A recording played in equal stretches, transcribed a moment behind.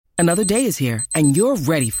Another day is here, and you're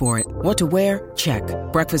ready for it. What to wear? Check.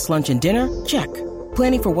 Breakfast, lunch, and dinner? Check.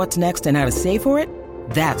 Planning for what's next and how to save for it?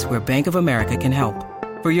 That's where Bank of America can help.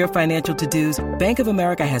 For your financial to-dos, Bank of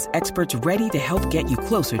America has experts ready to help get you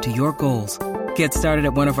closer to your goals. Get started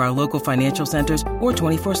at one of our local financial centers or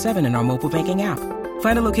 24/7 in our mobile banking app.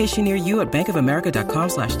 Find a location near you at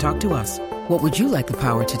bankofamerica.com/talktous. What would you like the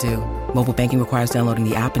power to do? Mobile banking requires downloading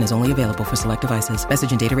the app and is only available for select devices.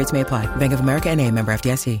 Message and data rates may apply. Bank of America N.A., member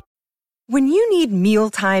FDIC. When you need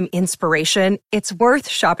mealtime inspiration, it's worth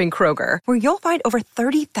shopping Kroger, where you'll find over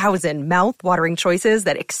 30,000 mouth-watering choices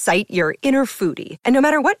that excite your inner foodie. And no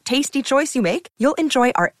matter what tasty choice you make, you'll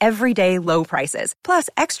enjoy our everyday low prices, plus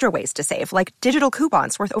extra ways to save, like digital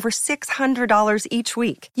coupons worth over $600 each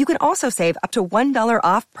week. You can also save up to $1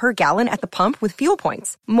 off per gallon at the pump with fuel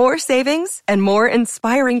points. More savings and more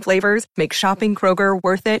inspiring flavors make shopping Kroger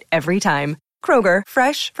worth it every time. Kroger,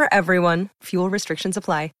 fresh for everyone. Fuel restrictions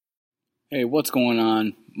apply. Hey, what's going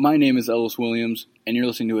on? My name is Ellis Williams, and you're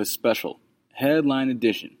listening to a special headline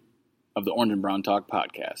edition of the Orange and Brown Talk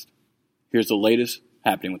podcast. Here's the latest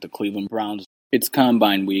happening with the Cleveland Browns. It's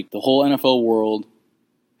Combine Week. The whole NFL world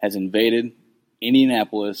has invaded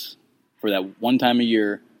Indianapolis for that one time a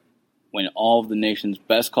year when all of the nation's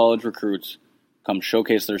best college recruits come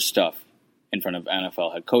showcase their stuff in front of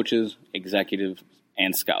NFL head coaches, executives,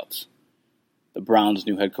 and scouts. The Browns'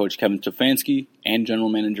 new head coach Kevin Stefanski and general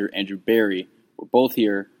manager Andrew Berry were both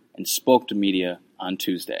here and spoke to media on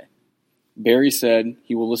Tuesday. Berry said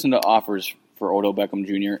he will listen to offers for Odell Beckham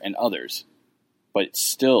Jr. and others, but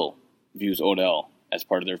still views Odell as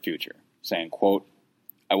part of their future, saying, quote,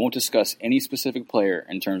 "I won't discuss any specific player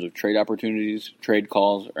in terms of trade opportunities, trade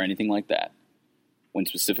calls, or anything like that," when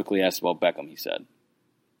specifically asked about Beckham, he said.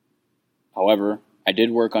 However, I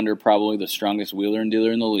did work under probably the strongest wheeler and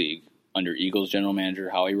dealer in the league, under Eagles general manager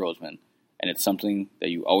Howie Roseman, and it's something that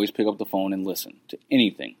you always pick up the phone and listen to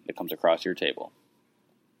anything that comes across your table.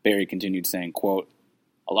 Berry continued saying, quote,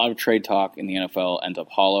 "A lot of trade talk in the NFL ends up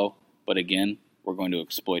hollow, but again, we're going to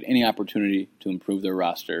exploit any opportunity to improve their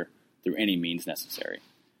roster through any means necessary."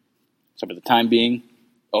 So for the time being,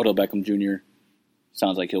 Odell Beckham Jr.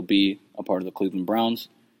 sounds like he'll be a part of the Cleveland Browns,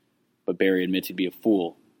 but Berry admits he'd be a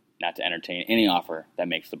fool not to entertain any offer that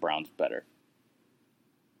makes the Browns better.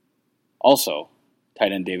 Also,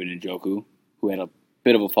 tight end David Njoku, who had a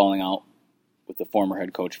bit of a falling out with the former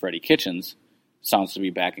head coach Freddie Kitchens, sounds to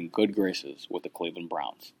be back in good graces with the Cleveland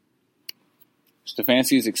Browns.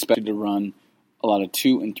 Stefanski is expected to run a lot of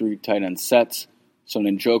 2 and 3 tight end sets, so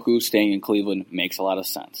Njoku staying in Cleveland makes a lot of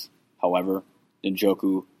sense. However,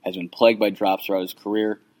 Njoku has been plagued by drops throughout his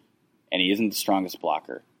career, and he isn't the strongest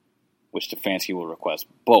blocker, which Stefanski will request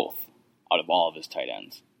both out of all of his tight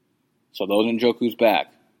ends. So though Njoku's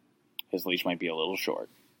back, his leash might be a little short.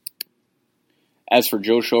 As for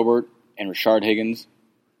Joe Schobert and Rashard Higgins,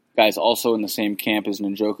 guys also in the same camp as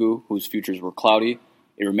Njoku, whose futures were cloudy,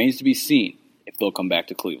 it remains to be seen if they'll come back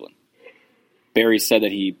to Cleveland. Berry said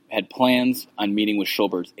that he had plans on meeting with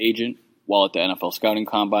Schobert's agent while at the NFL Scouting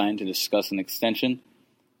Combine to discuss an extension,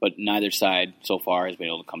 but neither side so far has been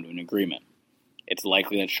able to come to an agreement. It's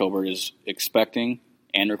likely that Schobert is expecting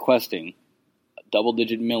and requesting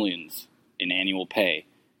double-digit millions in annual pay,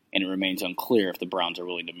 and it remains unclear if the Browns are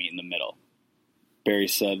willing to meet in the middle. Berry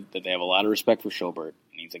said that they have a lot of respect for Schobert,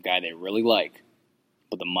 and he's a guy they really like,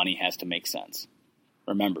 but the money has to make sense.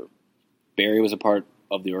 Remember, Berry was a part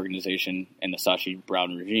of the organization and the Sashi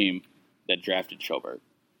Brown regime that drafted Schobert.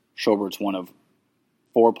 Schobert's one of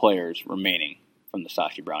 4 players remaining from the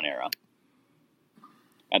Sashi Brown era.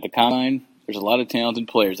 At the Combine, there's a lot of talented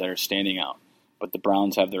players that are standing out, but the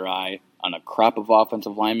Browns have their eye on a crop of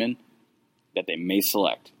offensive linemen that they may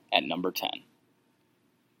select at number 10.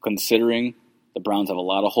 Considering the Browns have a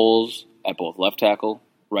lot of holes at both left tackle,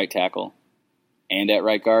 right tackle, and at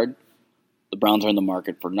right guard, the Browns are in the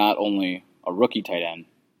market for not only a rookie tight end,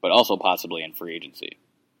 but also possibly in free agency.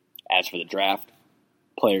 As for the draft,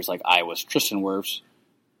 players like Iowa's Tristan Wirfs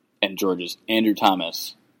and Georgia's Andrew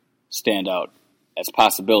Thomas stand out as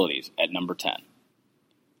possibilities at number 10.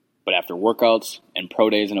 But after workouts and pro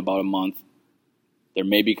days in about a month, there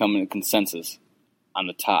may become a consensus on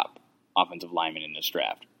the top offensive lineman in this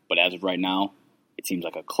draft. But as of right now, it seems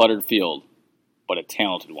like a cluttered field, but a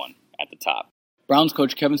talented one at the top. Browns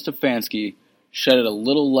coach Kevin Stefanski shedded a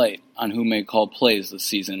little light on who may call plays this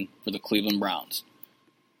season for the Cleveland Browns.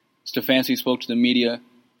 Stefanski spoke to the media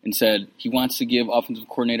and said he wants to give offensive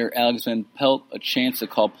coordinator Alex Van Pelt a chance to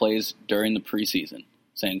call plays during the preseason,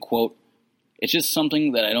 saying, quote, "It's just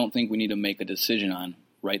something that I don't think we need to make a decision on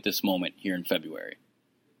right this moment here in February.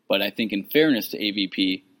 But I think in fairness to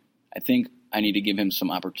AVP, I think I need to give him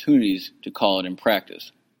some opportunities to call it in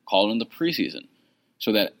practice, call it in the preseason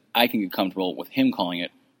so that I can get comfortable with him calling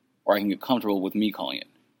it, or I can get comfortable with me calling it.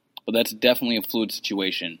 But that's definitely a fluid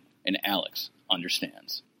situation, and Alex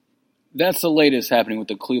understands. That's the latest happening with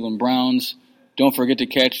the Cleveland Browns. Don't forget to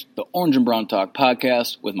catch the Orange and Brown Talk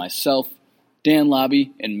podcast with myself, Dan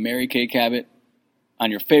Lobby, and Mary Kay Cabot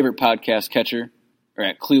on your favorite podcast catcher or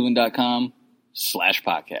at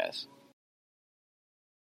cleveland.com/podcast.